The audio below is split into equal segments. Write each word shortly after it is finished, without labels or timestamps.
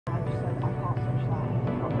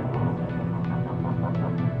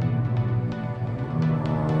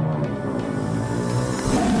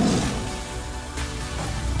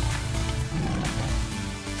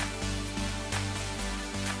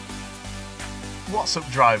What's up,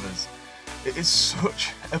 drivers? It is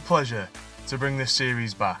such a pleasure to bring this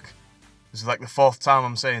series back. This is like the 4th time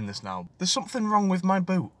I'm saying this now. There's something wrong with my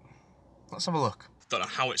boot. Let's have a look. Don't know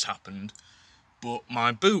how it's happened, but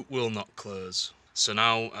my boot will not close. So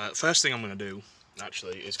now, first thing I'm going to do,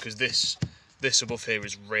 actually, is because this above here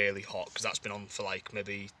is really hot, because that's been on for like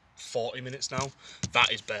maybe 40 minutes now.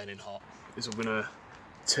 That is burning hot. Is I'm going to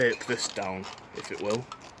tape this down, if it will.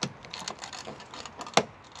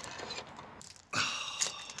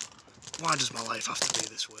 Why does my life have to be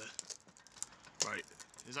this way? Right,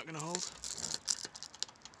 is that going to hold?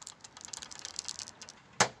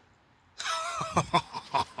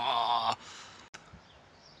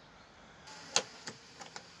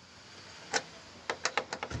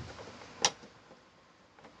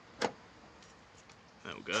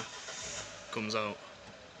 There we go. Comes out.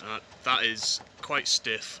 That is quite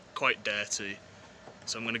stiff, quite dirty.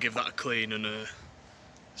 So I'm going to give that a clean and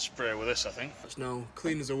spray with this, I think. That's now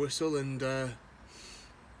clean as a whistle and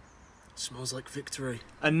smells like victory.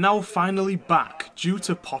 And now finally back, due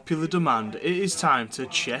to popular demand, it is time to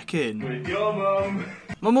check in. With your mum.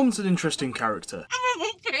 My mum's an interesting character.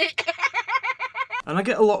 And I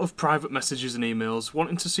get a lot of private messages and emails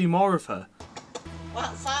wanting to see more of her.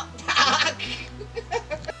 What's up, Doc?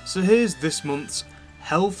 So here's this month's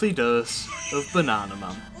healthy dose of Banana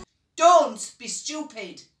Man. Don't be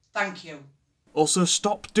stupid. Thank you. Also,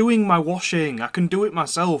 stop doing my washing. I can do it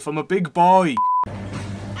myself. I'm a big boy.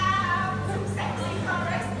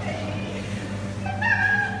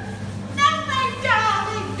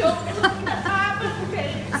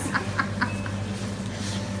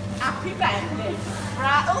 Happy birthday.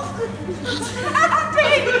 Right.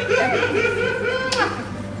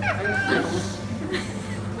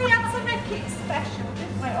 We had to make it special,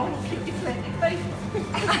 didn't we? Oh, look at your pretty face.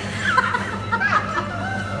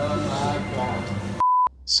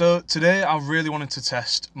 So today I really wanted to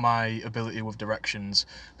test my ability with directions,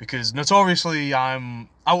 because notoriously I'm,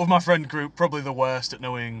 out of my friend group, probably the worst at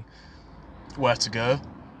knowing where to go.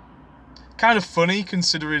 Kind of funny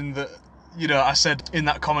considering that, you know, I said in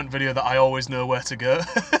that comment video that I always know where to go.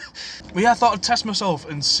 But yeah, I thought I'd test myself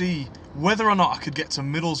and see whether or not I could get to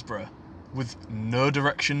Middlesbrough with no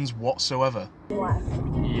directions whatsoever.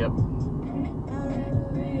 Yep.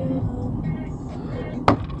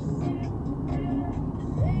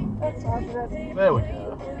 There we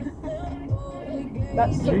go.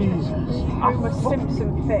 That's Jesus. a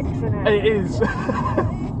Simpson fix, isn't it? It is.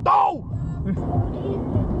 No!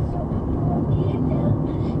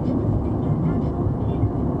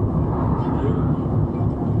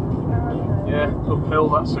 Yeah, uphill,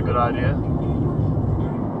 that's a good idea.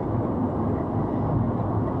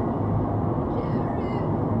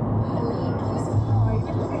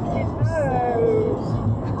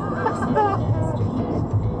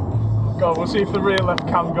 God, we'll see if the rear left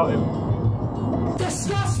cam got him.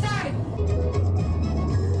 Disgusting!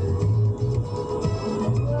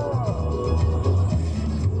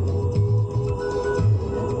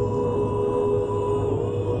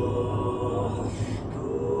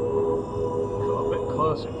 Got a bit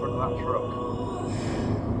close in front of that truck.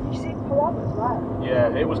 You see pull out as well?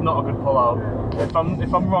 Yeah, it was not a good pull out. If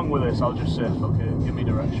I'm wrong with this, I'll just say fuck it, give me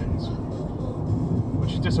directions.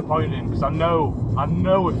 Which is disappointing, because I know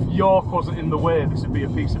if York wasn't in the way, this would be a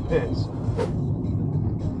piece of piss.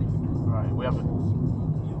 Right, we have a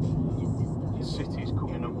city's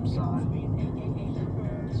coming up side.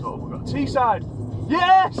 So we've got T-side.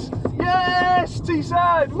 Yes! Yes!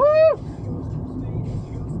 T-side! Woo!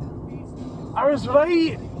 I was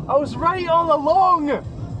right all along!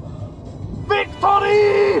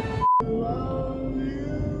 Victory!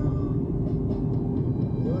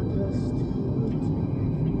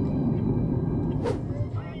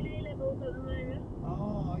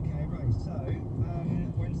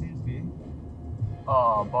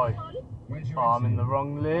 Oh boy. Oh, I'm in the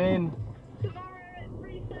wrong lane. Tomorrow at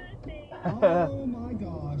 3:30. Oh my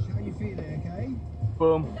gosh, how are you feeling, okay?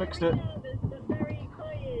 Boom, fixed it. Very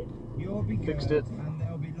quiet. You'll be good, Fixed it. and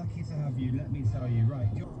they'll be lucky to have you, let me tell you. Right.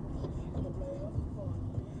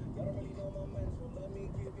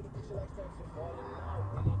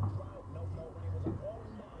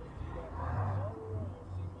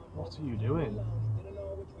 What are you doing?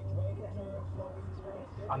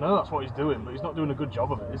 I know that's what he's doing, but he's not doing a good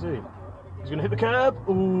job of it, is he? He's going to hit the curb.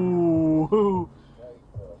 Ooh.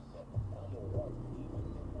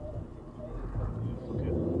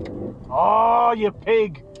 Oh, you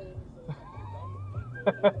pig.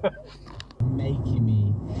 Making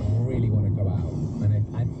me really want to go out,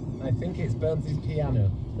 and I think it's Burns' piano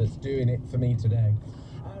that's doing it for me today.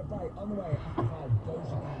 Right, way, after 5,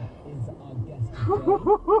 Doja Cat is our guest today. We're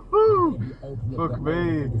gonna be opening Fuck up the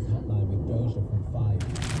me. This hotline with Doja from 5.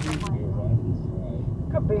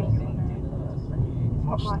 Could be.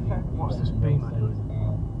 What's my phone? What's this beamer doing?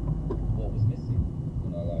 What was missing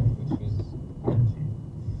in our life, which was energy.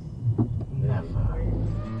 Never.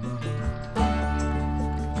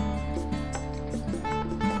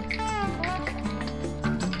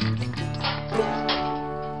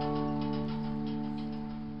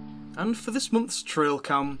 And for this month's trail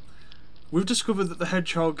cam, we've discovered that the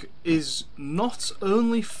hedgehog is not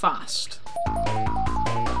only fast,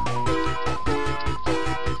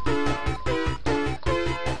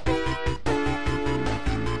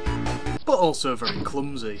 but also very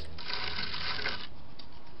clumsy.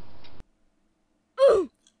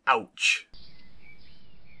 Ouch.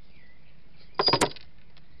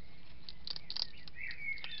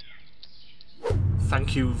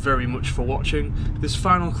 Thank you very much for watching. This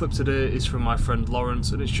final clip today is from my friend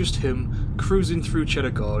Laurence, and it's just him cruising through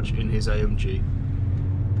Cheddar Gorge in his AMG.